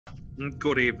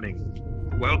Good evening.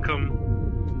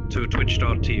 Welcome to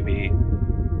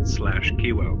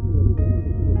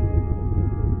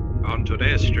twitch.tv/Kiwo. On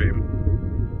today's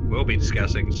stream, we'll be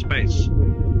discussing space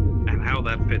and how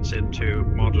that fits into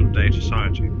modern day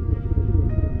society.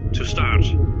 To start,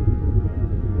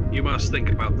 you must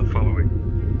think about the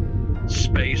following.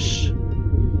 Space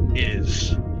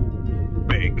is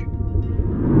big,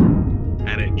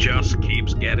 and it just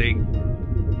keeps getting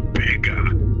bigger.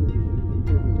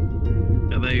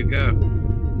 And there you go.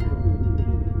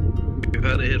 You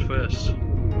heard it here first.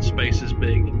 Space is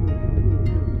big.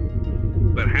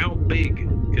 But how big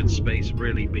can space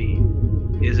really be?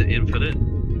 Is it infinite?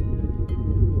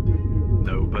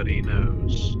 Nobody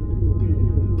knows.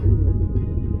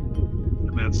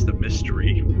 And that's the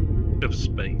mystery of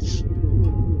space.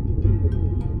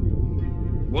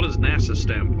 What does NASA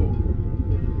stand for?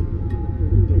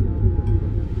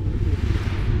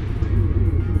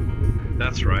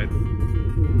 That's right.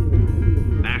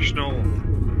 National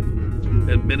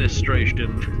Administration.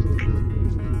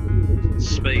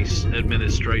 Space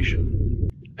Administration.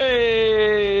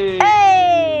 Hey!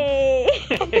 Hey!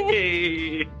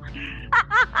 Hey!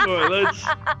 Alright, let's...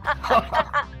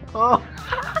 Oh.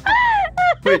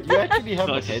 Wait, you actually have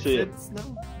Nice a to see headset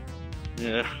now?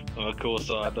 Yeah, of course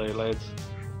I do, lads.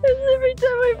 Every time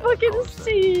I fucking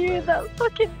see you in that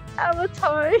fucking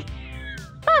avatar.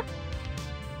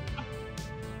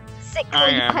 Sickly I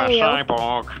am pale. a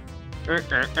cyborg.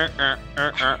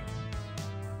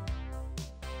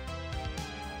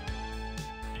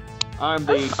 I'm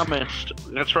the dumbest.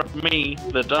 That's right, me,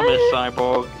 the dumbest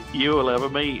cyborg you will ever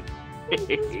meet.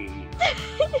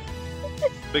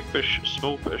 Big fish,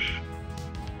 small fish.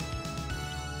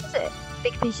 What's it?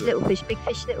 Big fish, little fish, big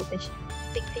fish, little fish.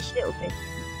 Big fish, little fish.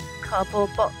 Cardboard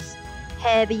box.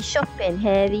 Heavy shopping,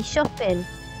 heavy shopping.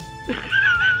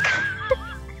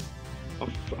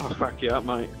 I'll fuck you up,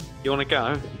 mate. You wanna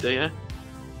go, do you?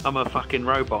 I'm a fucking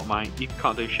robot, mate. You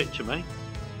can't do shit to me.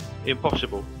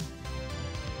 Impossible.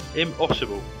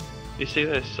 Impossible. You see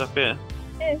this up here?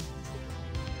 Yeah.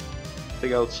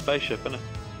 Big old spaceship, isn't it?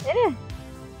 Yeah.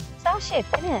 Starship,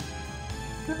 innit?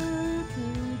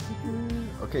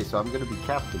 Okay, so I'm gonna be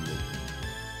captain then.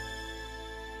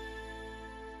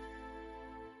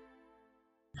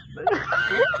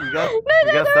 we got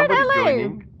somebody hello.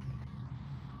 joining.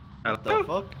 What The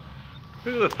fuck?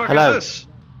 Who the fuck Hello. is this?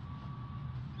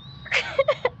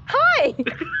 Hi!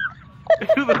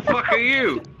 Who the fuck are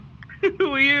you?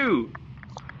 Who are you?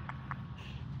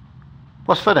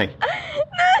 What's funny?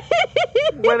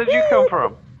 Where did you come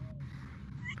from?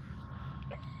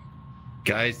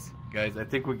 Guys, I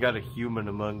think we got a human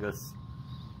among us.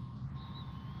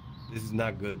 This is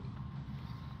not good.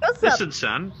 What's Listen, up?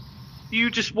 son. You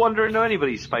just wander into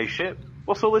anybody's spaceship.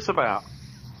 What's all this about?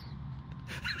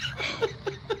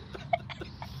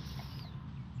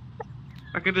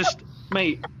 I can just,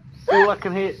 mate. All I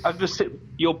can hear, I just sit.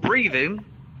 You're breathing,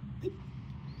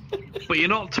 but you're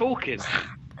not talking.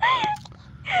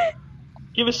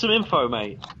 Give us some info,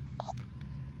 mate.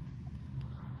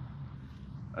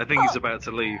 I think he's about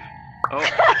to leave. Oh,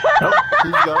 Nope,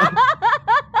 he's gone.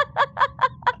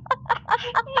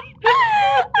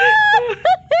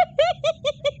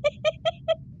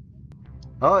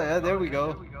 Oh yeah, there we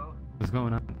go. What's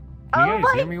going on? Oh Can you guys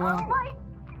my- hear me well?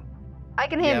 I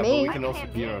can hear Yeah, me. but we can also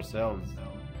hear ourselves.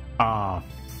 Oh,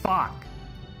 fuck.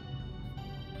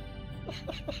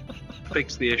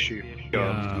 fix the issue.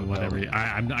 Whatever.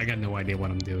 I got no idea what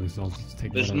I'm doing, so I'll just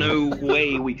take. There's whatever. no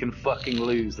way we can fucking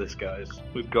lose this, guys.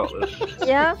 We've got this.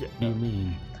 Yeah? What do you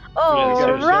mean? All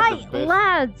seriously, right, the best-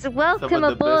 lads. Welcome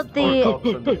aboard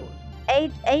the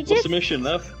Aegis. What's the mission,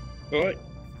 love? Alright.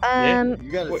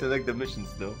 You gotta select the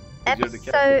missions though. 'Cause you're the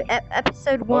captain.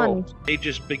 episode 1.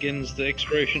 Aegis begins the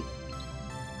exploration.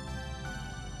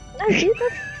 No, dude,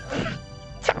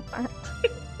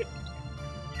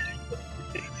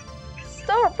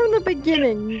 start from the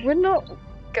beginning. We're not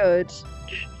good.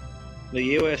 The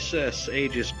USS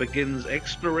Aegis begins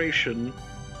exploration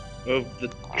of the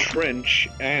trench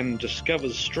and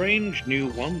discovers strange new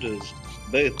wonders,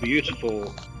 both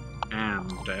beautiful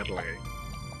and deadly.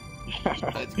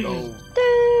 Let's go.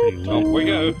 Off we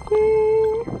go.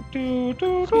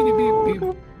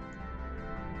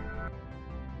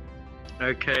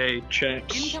 Okay,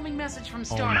 checks. Incoming message from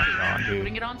Oh my Starfleet. God, dude.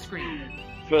 Putting it on screen.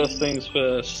 First things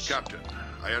first. Captain,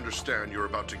 I understand you're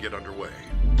about to get underway.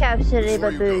 Capture Before you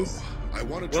go, baboons. I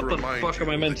wanted What to the remind fuck you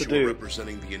am I meant that to you are do?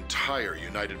 representing the entire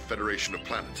United Federation of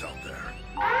planets out there.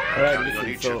 Alright, Counting on listen,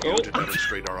 each so of you to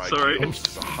demonstrate our Sorry. ideals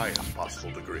to the highest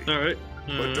possible degree. Alright.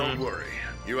 But don't worry,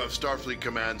 you have Starfleet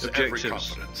Command's every Objectives.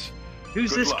 confidence.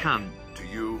 Who's Good this luck cunt? to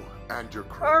you and your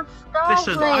crew.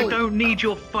 Listen, I don't need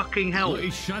your fucking help.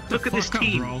 Wait, shut the Look at fuck this up,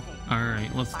 team. bro.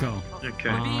 Alright, let's go. Okay,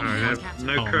 Oh, alright.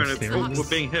 No current. We're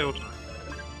being held.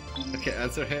 Okay,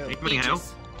 answer hell. Being held.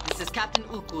 This is Captain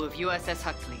Uku of USS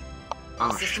Huxley. Oh,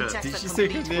 Our system shit. checks Did are she say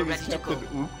her complete. We're name ready is to go.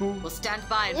 Captain Uku? We'll stand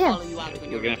by and Yes. follow you out when We're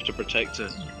you're gonna ready. have to protect her.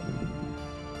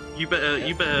 You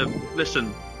better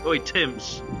listen. Oi,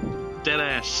 Tim's. Dead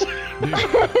ass.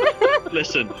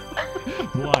 Listen.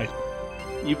 What?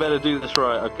 You better do this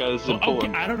right, okay? This is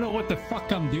important. Okay, I don't know what the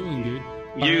fuck I'm doing, dude.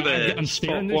 You there, I'm spot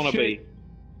staring this wannabe. shit.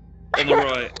 On the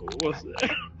right. What's...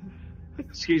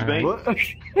 Excuse me. What?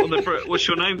 On the front. What's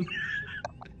your name?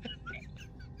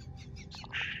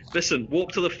 Listen,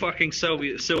 warp to the fucking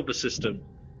Silver system.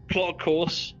 Plot a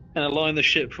course and align the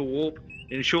ship for warp.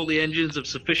 Ensure the engines have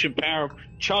sufficient power.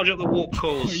 Charge up the warp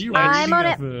course. I'm on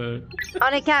it.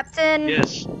 On it, Captain.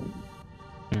 Yes.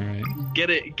 Alright. Get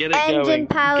it going. Engine Get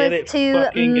powers it to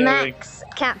fucking going. max,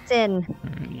 Captain.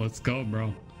 Alright, let's go,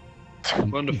 bro.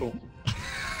 Wonderful.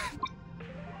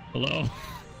 Hello?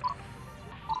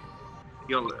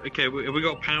 Okay, have we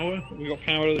got power? We got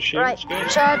power to the ship. Right,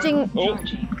 Let's go. charging. Oh,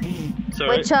 sorry.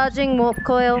 We're charging warp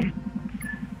coil. Do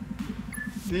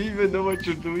you even know what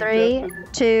you're doing, 3, Captain?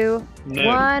 2, No.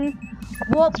 1.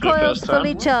 Warp It's my coil's first time.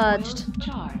 fully charged.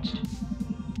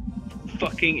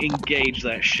 Fucking engage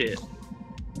that shit.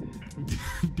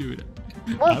 Dude.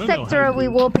 I What don't know sector how are to we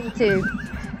do- warping to?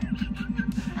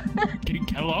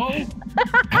 Hello?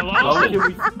 How Hello? do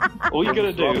we All you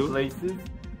gotta swap do, places?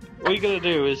 all you gotta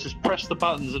do is just press the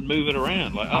buttons and move it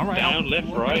around, like up, Alright, down, left,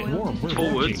 right, we're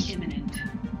forwards. working.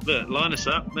 Look, line us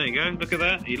up. There you go. Look at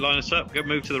that. You line us up. Go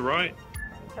move to the right.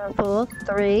 4,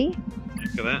 3.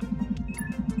 Look at that.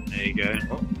 There you go.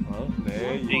 Oh,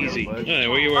 there you Easy. go, bud. Yeah,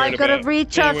 what are you worried I've got to about?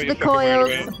 recharge Yeah, what the are you fucking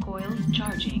worried coils. about? Coils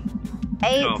charging.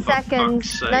 8 Oh, for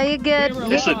seconds. fuck's sake. No, you're good. We're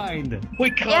Listen. aligned.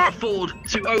 We can't Yeah. afford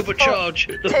to overcharge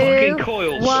the 2, fucking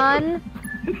coils. 1.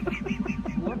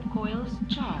 Warp coils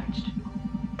charged.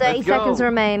 30 Let's go. seconds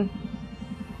remain.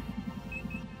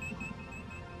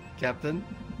 Captain?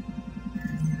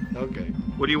 Okay.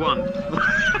 What do you want?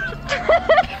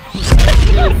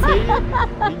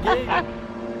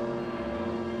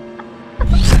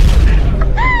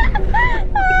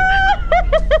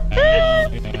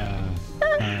 Engage. Yeah.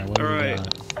 Alright, what do we Alright,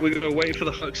 got? we're gonna wait for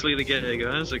the Huxley to get here,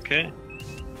 guys, okay?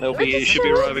 It should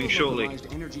be arriving shortly.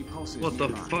 What the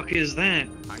fuck is that?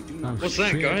 Oh, What's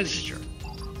that, shit. guys?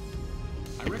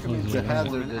 It's a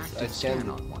hazardous. I scanned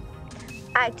it.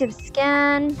 Active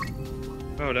scan.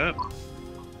 Hold up.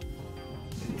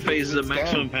 Phases at Scan.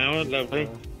 maximum power, lovely.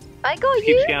 I got Keep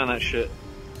you. scanning that shit.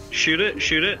 Shoot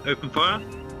it, open fire.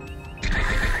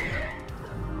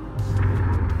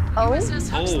 Oh, USS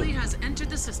Huxley Oh. has entered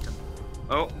the system.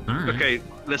 Oh, Alright. okay,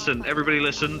 listen, everybody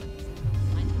listen.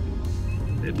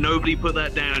 Nobody put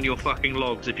that down in your fucking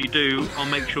logs. If you do, I'll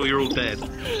make sure you're all dead.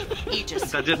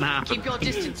 Aegis, That didn't happen. keep your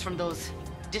distance from those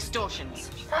distortions.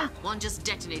 One just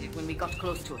detonated when we got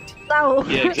close to it. oh.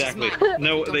 Yeah, exactly. It's mine.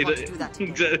 No, Don't they want to do that to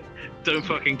me. don't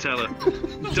fucking tell her.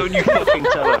 Don't you fucking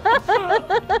tell her.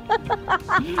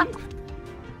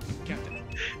 Captain,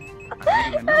 I'm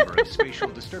reading a number of spatial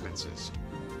disturbances.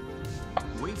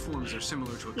 Waveforms are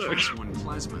similar to a Class 1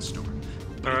 plasma storm.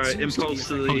 but it Alright, seems to be impulse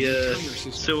to affecting the entire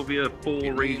system. Sylvia 4 It may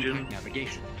region. impact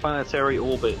navigation. Planetary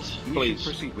orbit, You should please.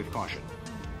 proceed with caution.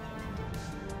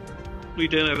 What are you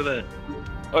doing over there?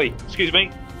 Oi, excuse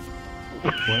me.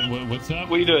 What's up?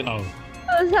 What are you doing? Oh.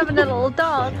 I was having a little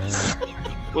dance.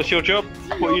 What's your job?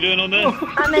 What are you doing on there?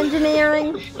 I'm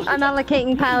engineering. I'm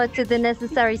allocating power to the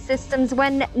necessary systems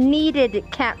when needed,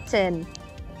 Captain.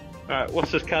 Alright,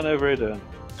 what's this can over here doing?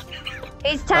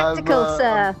 He's tactical,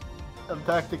 sir. I'm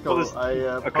tactical. Well, this- I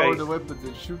okay. power the weapons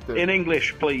and shoot them. In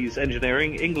English, please,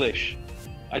 engineering. English.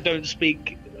 I don't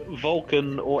speak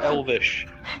Vulcan or Elvish.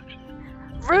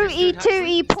 Rooty,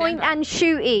 tooty, point and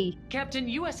shooty. Captain,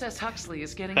 USS Huxley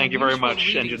is getting Thank you very unusual much,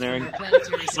 readings engineering. from your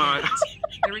planetary Alright. scans.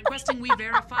 They're requesting we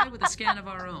verify with a scan of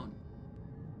our own.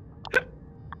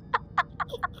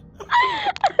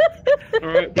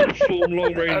 Alright, perform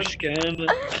long range scan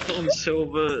on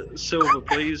silver,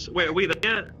 please. Wait, are we there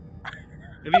yet?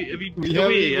 Have you, We are haven't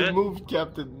we even yet? moved,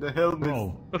 Captain. The helmet.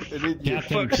 Bro. Immediate.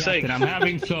 fuck's sake. I'm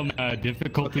having some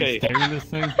difficulty Okay. steering this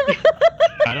thing.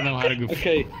 I don't know how to go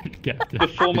Okay. forward, Captain.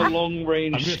 Perform a long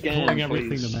range I'm just scan, pulling everything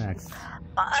please. to max.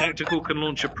 Tactical can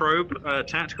launch a probe.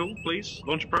 Tactical, please.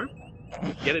 Launch a probe.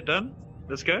 Get it done.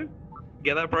 Let's go.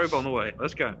 Get that probe on the way.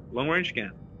 Let's go. Long range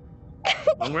scan.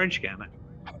 Long range scan.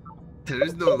 There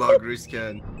is no long range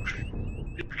scan.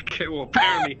 Okay, well,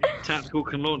 apparently Tactical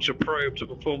can launch a probe to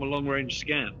perform a long range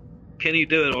scan. Can you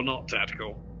do it or not,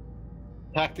 Tactical?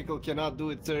 Tactical cannot do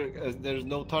it, sir, as there's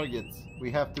no targets.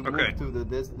 We have to move to the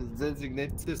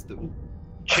designated system.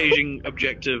 Changing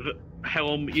objective.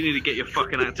 Helm, you need to get your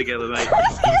fucking act together, mate.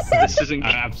 This isn't.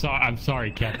 I'm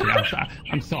sorry, Captain.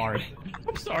 I'm sorry.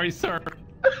 I'm sorry, sir.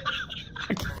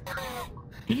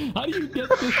 How do you get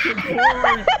this thing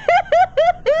forward?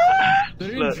 They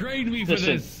didn't train me for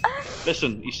this.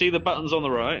 Listen, you see the buttons on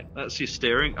the right? That's your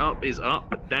steering. Up is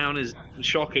up. Down is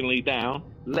shockingly down.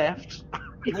 Left.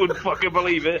 You wouldn't fucking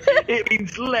believe it. It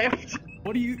means left.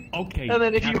 What do you? Okay. And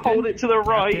then if you hold it to the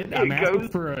right, Captain, it goes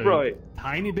for a right.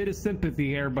 Tiny bit of sympathy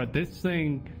here, but this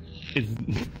thing is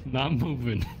not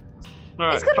moving. All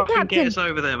right, fucking get us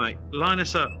over there, mate. Line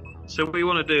us up. So what you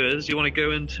want to do is you want to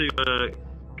go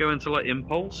into like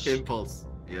impulse. Impulse.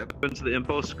 Yep. Go into the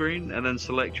impulse screen and then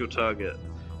select your target.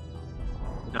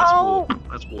 That's warp.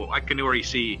 That's warp. I can already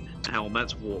see Helm.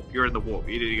 That's warp. You're in the warp.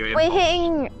 You need to go impulse. We're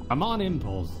hitting. I'm on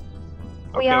impulse.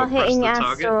 We are hitting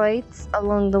asteroids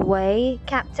along the way,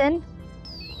 Captain.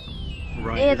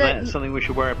 Right, is that something we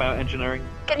should worry about, engineering?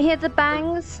 Can you hear the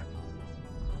bangs?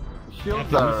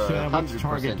 Shields are Which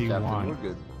target do you Captain. want? We're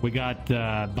good. We got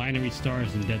binary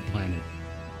stars and dead planet.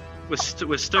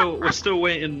 We're still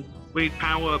waiting. We need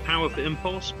power for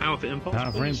impulse. Power for impulse.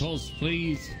 Power for impulse,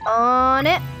 please. On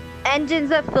it.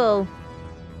 Engines are full.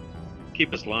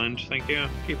 Keep us lined, thank you.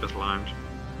 Keep us lined.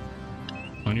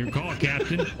 On your call,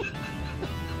 Captain.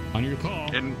 On your call.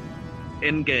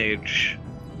 Engage.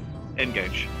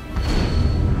 Engage.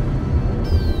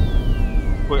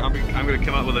 Wait, I'm going to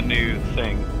come up with a new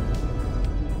thing.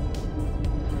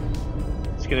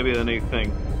 It's going to be the new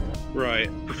thing. Right.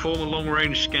 Perform a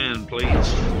long-range scan,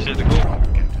 please. Tentacle.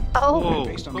 Oh. Whoa,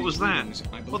 what was that?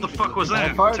 What the fuck was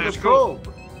that? I fired the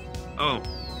probe. Oh,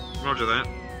 roger that.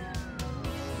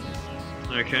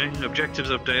 Okay, objectives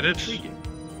updated.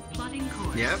 Plotting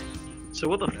course. Yep. So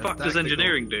what the fuck does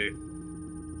engineering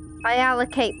do? I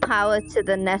allocate power to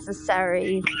the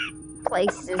necessary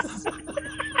places.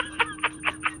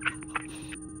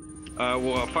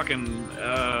 Well, fucking,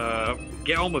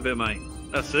 get on with it, mate.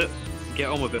 That's it. Get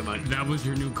on with it, mate. That was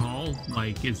your new call?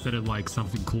 Like, instead of like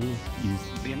something cool, you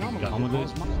got on with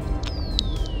it?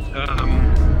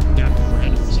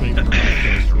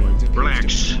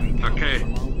 Relax. Okay.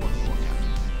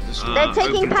 They're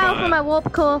taking power from my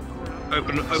warp core.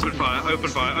 Open fire, open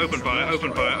fire, open fire,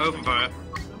 open fire, open fire.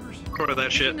 Throw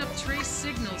that shit.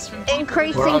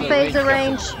 Increasing phaser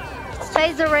range.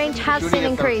 Phaser range has been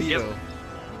increased. Yep.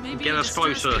 Get us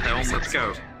closer, Helm. Let's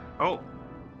go. Oh.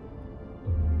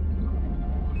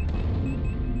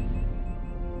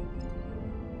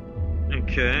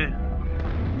 Okay.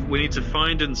 We need to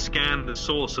find and scan the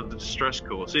source of the distress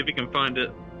core. See if you can find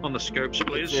it on the scopes,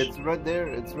 please. It's right there.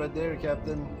 It's right there,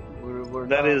 Captain.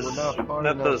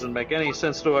 That doesn't make any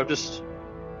sense to. I've just.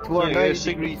 To our 90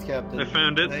 degrees, Captain. I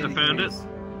found it. I found it.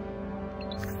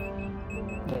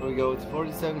 There we go. It's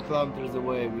 47 kilometers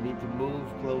away. We need to move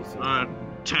closer.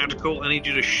 Tactical. I need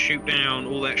you to shoot down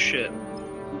all that shit.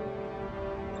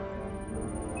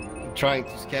 I'm trying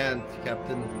to scan,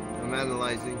 Captain. I'm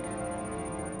analyzing.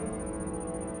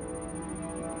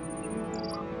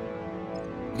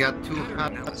 We got two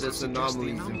hazardous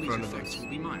anomalies in front of us.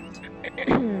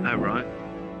 Alright.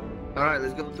 Alright,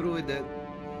 let's go through it then.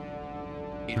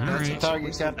 That's the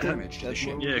target, Captain. That's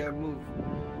where we gotta move.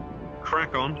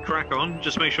 Crack on.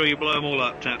 Just make sure you blow them all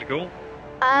up, Tactical.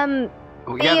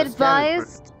 Be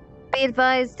advised, the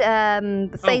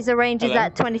phaser range is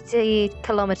at 20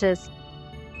 kilometers.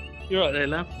 You're right there,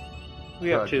 love. What are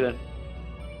you up to then?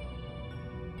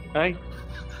 Hey?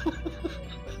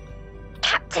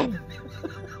 Captain!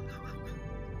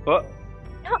 What?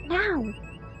 Not now.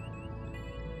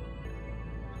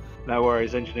 No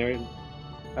worries, engineering.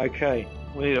 Okay,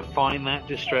 we need to find that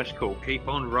distress call. Keep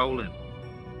on rolling.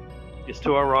 It's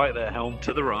to our right there, Helm.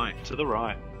 To the right. To the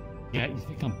right. Yeah, you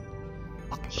think I'm...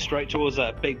 Straight towards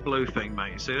that big blue thing,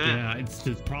 mate. See that? Yeah,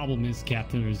 the problem is,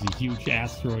 Captain, there's a huge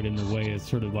asteroid in the way. It's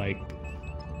sort of what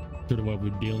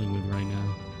we're dealing with right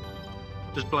now.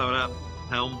 Just blow it up,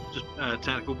 Helm. Just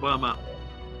tactical blow them up.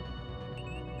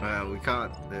 We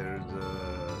can't. There's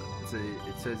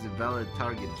it says invalid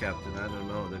target, Captain. I don't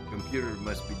know. The computer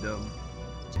must be dumb.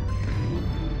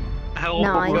 Helm,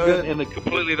 we're going in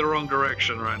completely the wrong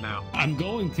direction right now. I'm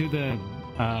going to the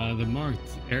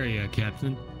marked area,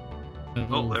 Captain. That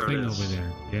little there thing it is. over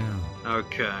there. Yeah.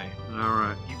 Okay. All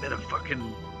right. You better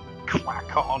fucking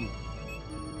crack on.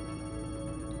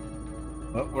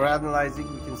 Well, we're analyzing.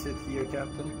 We can sit here,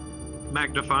 Captain.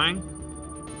 Magnifying.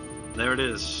 There it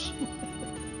is.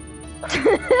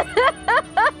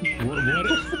 What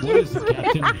is it,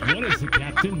 Captain? What is it,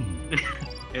 Captain?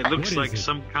 It looks like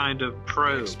some kind of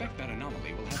probe. Expect that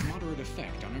anomaly will have moderate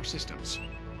effect on our systems.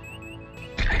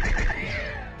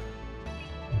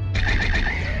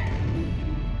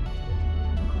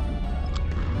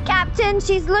 Captain,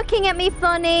 she's looking at me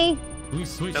funny. We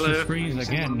switched Hello. the screens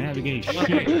again. Navigate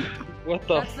shit. What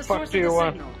the That's the fuck source do of you the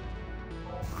want? signal.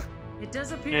 It does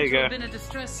There appear you to have go. been a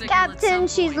distress signal at Captain, some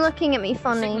she's point. looking at me The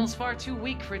funny. signal's far too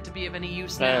weak for it to be of any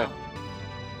use No. now.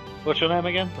 What's your name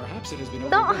again? Perhaps it has been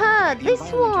Not overridden her, by the this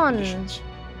environmental one. conditions.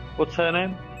 What's her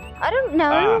name? I don't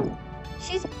know.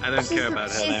 She's. I don't she's, care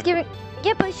about her she's name. giving.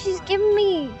 Yeah, but she's giving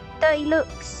me dirty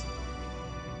looks.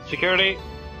 Security,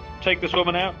 take this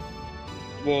woman out.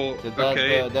 Well,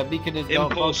 okay. That beacon is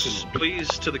Impulse, malfunctioning. please,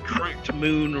 to the cracked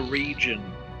moon region.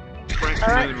 Cracked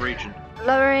Alright. moon region.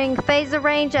 Lowering phaser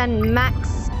range and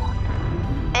max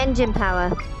engine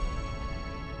power.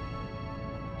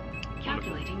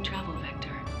 Calculating travel vector.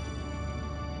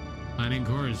 Landing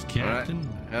course, Captain.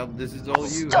 Help, this is all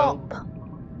you. Stop. Help.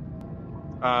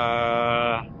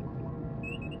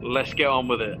 Let's get on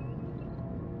with it.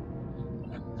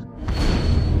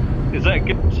 Is that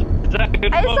good? Is that a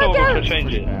good It's one, like or a- want to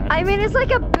change it? I mean, it's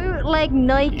like a bootleg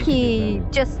Nike.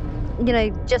 better. Just,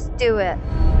 just do it.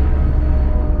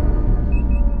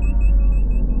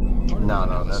 No,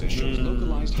 Analysis that's- shows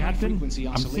localized Captain, high-frequency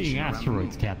I'm seeing oscillation around the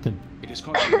asteroids, moon. Captain. It is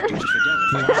causing reduced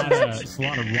fidelity. It's a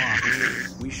lot of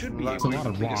rocks. We should be It's able a to lot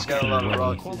of complete a rocks scan, in the but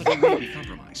way. quality may be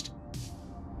compromised.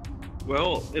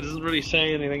 Well, it doesn't really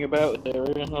say anything about the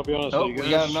area, I'll be honest Oh, with you we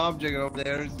guys. got an object over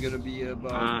there. It's gonna be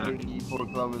about 34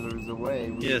 kilometers away.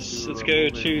 We Yes, need to, let's move go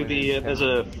it to when the, it there's can.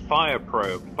 a fire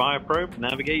probe. Fire probe,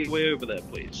 navigate your way over there,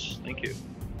 please. Thank you.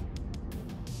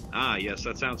 Ah, yes,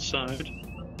 that's outside.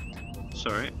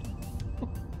 Sorry.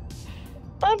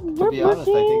 To be honest, I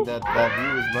think that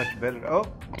view is much better. Oh,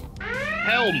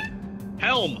 Helm!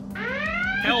 Helm!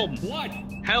 Helm! What?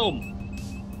 Helm!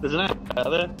 There's an app out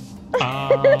there.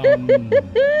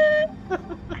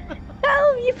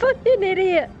 Oh, you fucking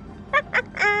idiot!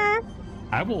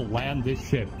 I will land this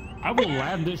ship. I will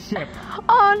land this ship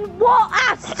On what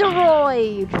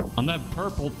asteroid? on that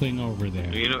purple thing over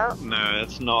there. You know, Oh. no,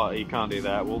 that's not, you can't do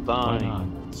that, we'll Why die. not?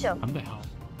 Sure. I'm the hell.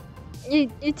 You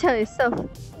tell yourself.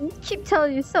 You keep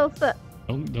telling yourself that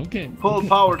Don't get. Full don't get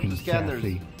power to fucking the scanners.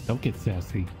 Sassy. Don't get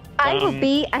sassy. I will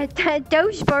be a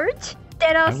Dogebird.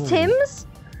 Dead I ass will- Tim's.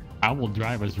 I will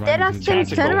drive us right Dead into ass the Tim's.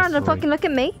 Turn tactical around and asteroid. fucking look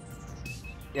at me.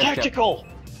 yes, Captain. Tactical!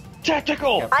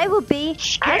 Tactical! I will be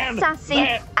Scan as sassy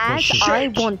that as shit. I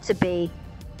want to be.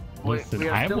 Listen, we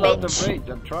I are still will. on the bridge.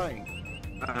 I'm trying.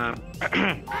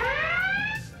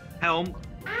 Helm.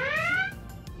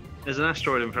 There's an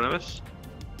asteroid in front of us.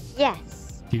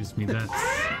 Yes. Excuse me, that's a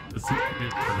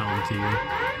bit known to you.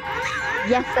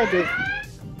 Yes, I do.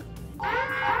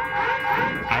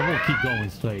 I will keep going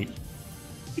straight.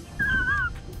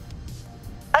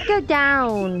 I'll go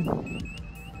down.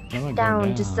 I'm gonna go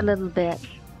Down just a little bit.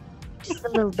 Just a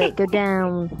little bit. Go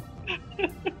down.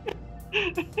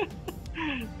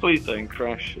 Please don't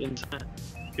crash into that,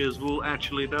 because we'll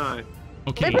actually die.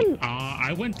 Okay, Living-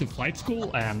 I went to flight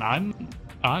school and I'm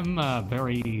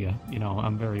very,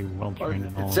 I'm very well trained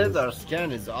in all It says this. our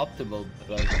scan is optimal,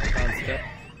 but I can't scan.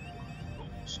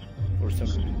 For some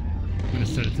reason. I'm gonna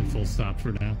set it to full stop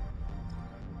for now.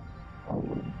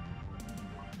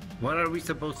 What are we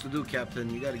supposed to do,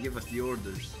 Captain? You gotta give us the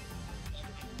orders.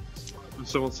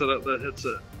 Someone set up the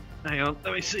headset. Hang on,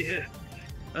 let me see here.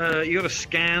 You gotta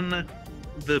scan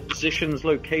the position's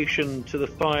location to the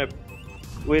fire.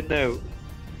 Wait, no.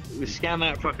 We scan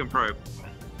that fucking probe.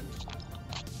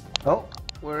 Oh,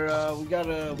 we got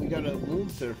a moon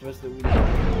surface that we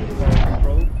gotta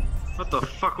probe. What the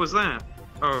fuck was that?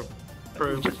 Oh, We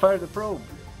probe. just fired the probe.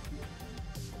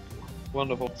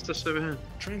 Wonderful. It's just over here.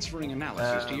 Transferring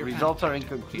analysis to your Results are panel.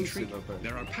 inconclusive. Intriguing. apparently.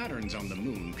 There are patterns on the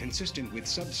moon consistent with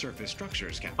subsurface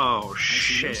structures, Captain. Oh, I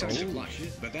see no shit. signs of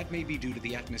life, but that may be due to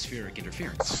the atmospheric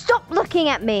interference. Stop looking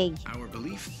at me. Our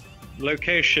belief?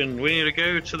 Location. We need to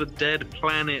go to the dead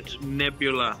planet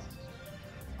Nebula.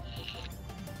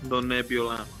 The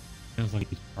Nebula. Sounds like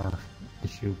the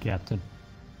shoe, Captain.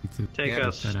 Take Yeah,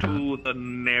 us to the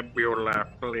Nebula,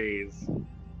 please.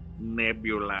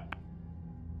 Nebula.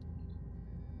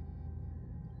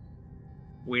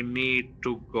 We need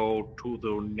to go to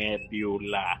the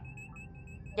Nebula.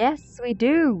 Yes, we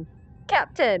do.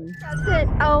 Captain. Captain.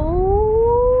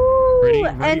 Oh. Ready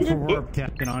for engine- warp,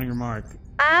 Captain, on your mark.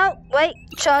 Ow. Wait.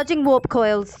 Charging warp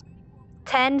coils.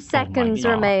 10 seconds God.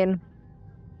 remain.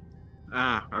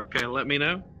 Ah, okay, let me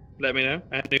know. Let me know.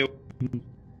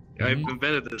 I've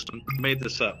invented this one, made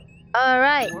this up.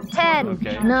 Alright. 10,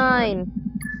 Okay. 9.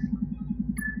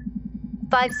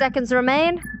 5 seconds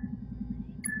remain.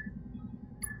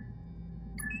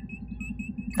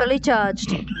 Fully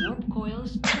charged. Warp core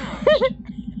coils charged.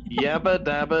 Yabba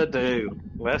dabba doo.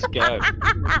 Let's go.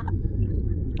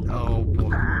 Oh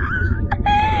boy.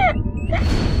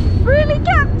 Really,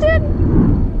 Captain?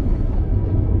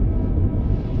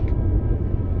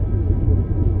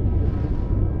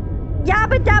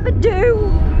 Yabba dabba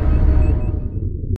doo.